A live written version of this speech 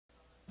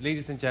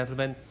ladies and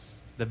gentlemen,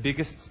 the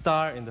biggest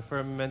star in the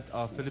firmament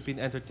of Philippine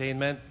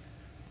entertainment,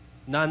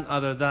 none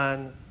other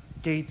than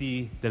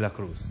Katy dela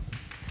Cruz.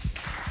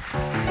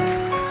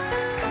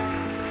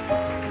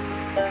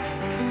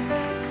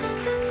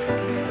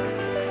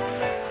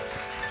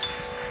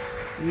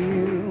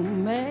 You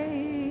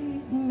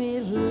made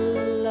me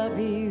love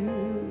you.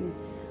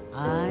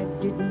 I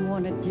didn't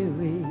want to do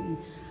it.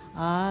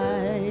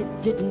 I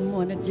didn't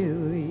want to do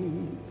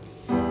it.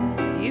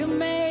 You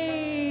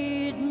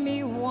made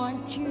me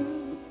want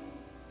you,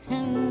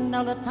 and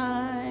all the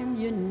time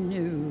you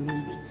knew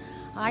it.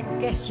 I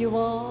guess you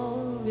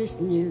always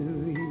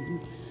knew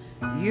it.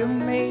 You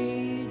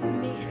made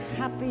me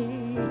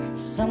happy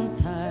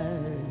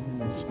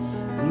sometimes.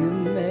 You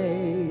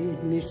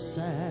made me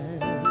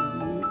sad.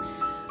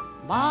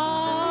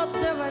 But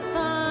there were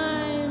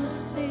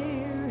times,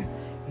 dear,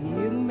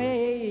 you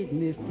made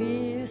me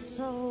feel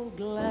so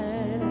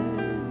glad.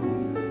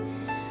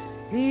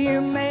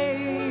 You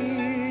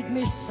made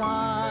me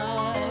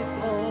sigh,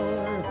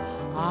 for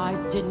I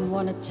didn't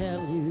want to tell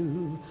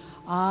you.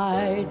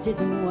 I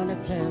didn't want to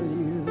tell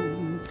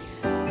you.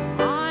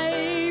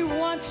 I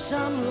want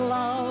some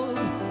love,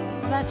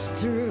 that's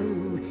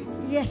true.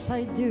 Yes,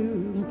 I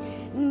do.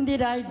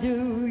 Did I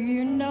do?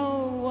 You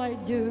know I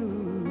do.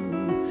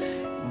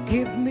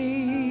 Give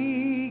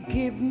me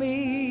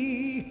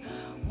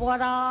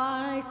what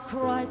I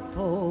cried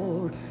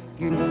for.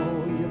 You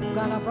know you've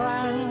got a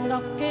brand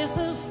of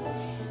kisses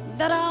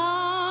that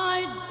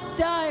I'd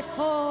die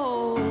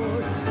for.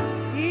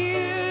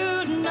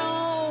 You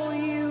know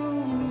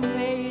you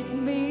made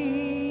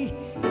me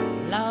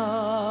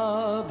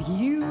love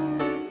you.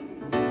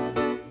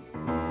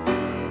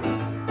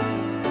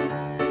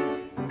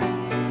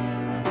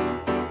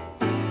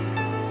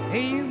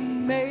 You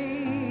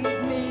made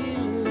me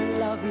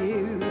love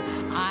you.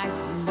 I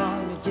didn't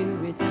want to do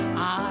it.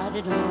 I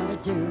didn't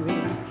want to do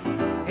it.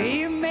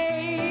 You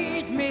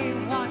made me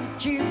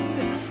want you,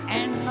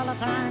 and all the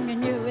time you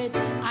knew it.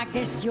 I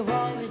guess you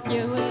always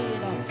knew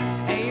it.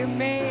 You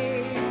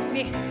made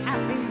me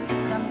happy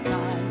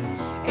sometime.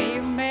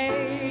 You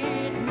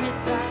made me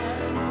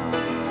sad.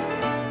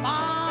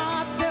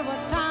 But there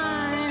were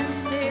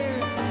times, dear,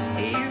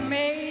 you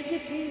made me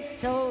feel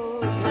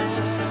so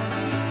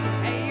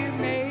glad. You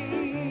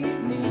made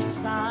me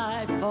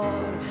sigh, for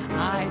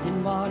I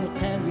didn't want to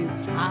tell you.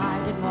 I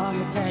didn't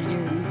want to tell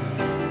you.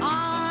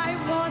 I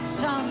want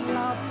some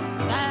love,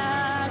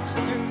 that's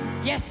true.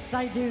 Yes,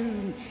 I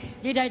do.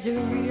 Did I do?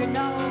 You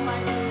know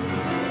I do.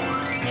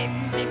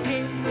 Give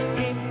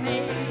me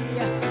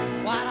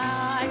what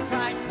I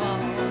cried for.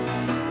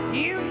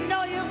 You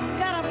know you've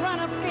got a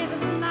brand of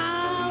kisses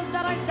now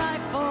that I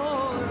died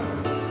for.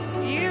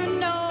 You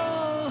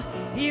know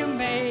you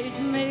made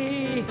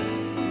me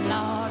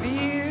love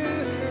you.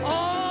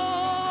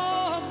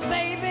 Oh,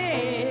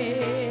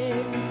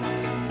 baby.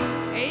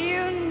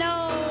 You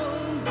know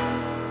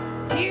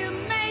you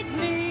made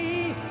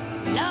me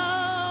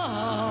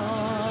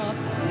love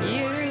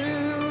you.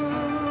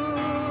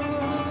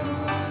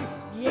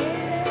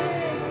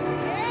 Yes.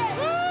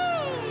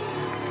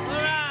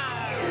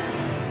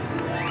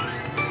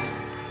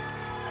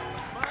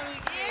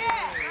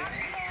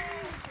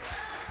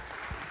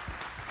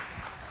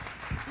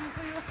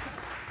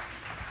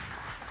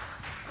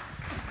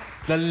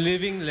 The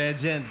living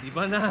legend.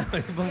 Iba na.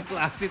 Ibang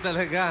klase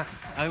talaga.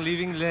 Ang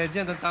living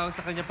legend. Ang tawag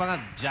sa kanya pa nga,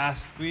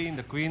 Jazz Queen,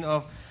 the Queen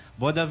of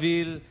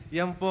Bodabil.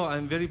 Yan po,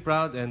 I'm very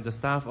proud, and the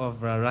staff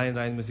of Ryan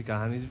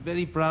Musikahan is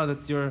very proud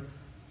that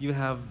you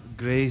have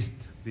graced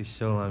this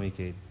show, Mami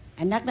Kate.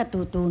 Anak,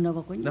 natutunaw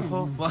ako niyan.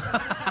 Nako.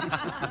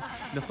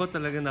 Nako,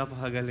 talaga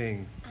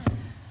napakagaling.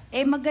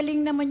 Eh,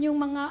 magaling naman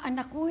yung mga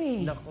anak ko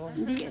eh. Nako.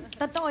 Hindi,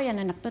 totoo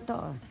yan, anak,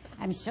 totoo.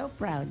 I'm so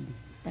proud,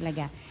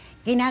 talaga.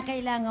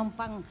 Kinakailangan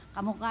pang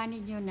kamukha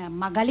ninyo na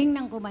magaling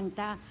ng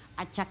kumanta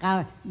at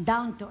saka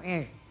down to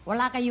earth.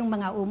 Wala kayong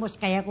mga umos,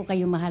 kaya ko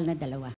kayo mahal na dalawa.